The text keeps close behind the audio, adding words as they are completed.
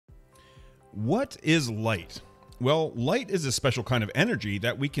What is light? Well, light is a special kind of energy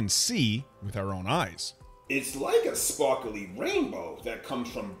that we can see with our own eyes. It's like a sparkly rainbow that comes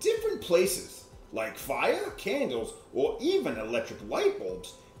from different places, like fire, candles, or even electric light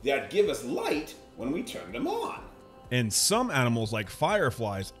bulbs that give us light when we turn them on. And some animals like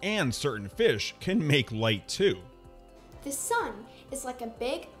fireflies and certain fish can make light too. The sun is like a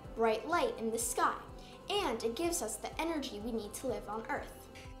big, bright light in the sky, and it gives us the energy we need to live on Earth.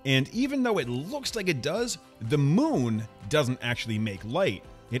 And even though it looks like it does, the moon doesn't actually make light.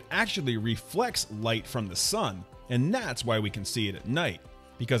 It actually reflects light from the sun, and that's why we can see it at night.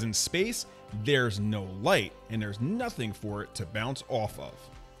 Because in space, there's no light, and there's nothing for it to bounce off of.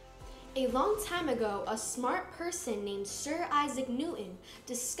 A long time ago, a smart person named Sir Isaac Newton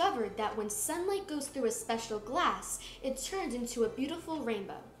discovered that when sunlight goes through a special glass, it turns into a beautiful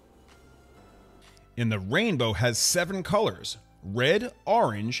rainbow. And the rainbow has 7 colors: red,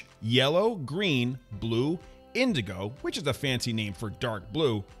 orange, yellow, green, blue, indigo, which is a fancy name for dark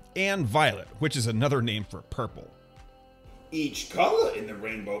blue, and violet, which is another name for purple. Each color in the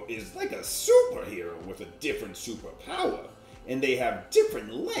rainbow is like a superhero with a different superpower, and they have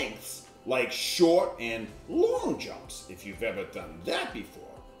different lengths, like short and long jumps, if you've ever done that before.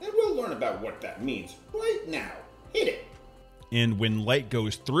 And we'll learn about what that means right now. Hit it! And when light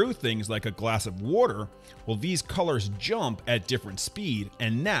goes through things like a glass of water, well, these colors jump at different speed,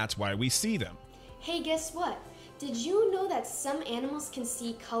 and that's why we see them. Hey, guess what? Did you know that some animals can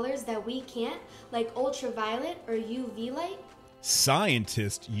see colors that we can't, like ultraviolet or UV light?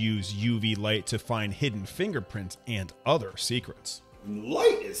 Scientists use UV light to find hidden fingerprints and other secrets.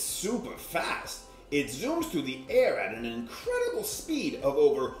 Light is super fast. It zooms through the air at an incredible speed of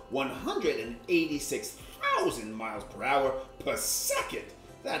over 186,000 miles per hour per second.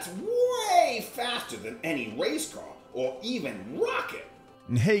 That's way faster than any race car or even rocket.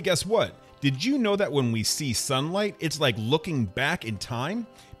 And hey, guess what? Did you know that when we see sunlight, it's like looking back in time?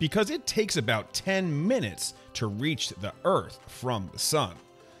 Because it takes about 10 minutes to reach the Earth from the sun.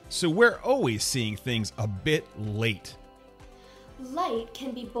 So we're always seeing things a bit late. Light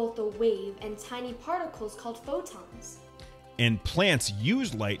can be both a wave and tiny particles called photons. And plants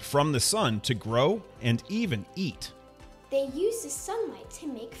use light from the sun to grow and even eat. They use the sunlight to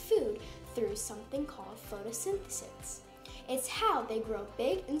make food through something called photosynthesis. It's how they grow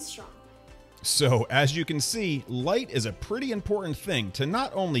big and strong. So, as you can see, light is a pretty important thing to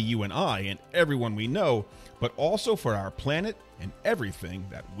not only you and I and everyone we know, but also for our planet and everything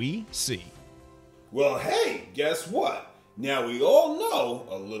that we see. Well, hey, guess what? Now we all know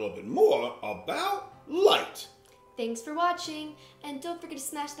a little bit more about light. Thanks for watching, and don't forget to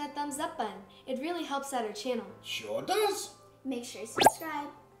smash that thumbs up button. It really helps out our channel. Sure does. Make sure to subscribe.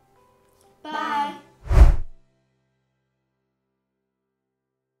 Bye.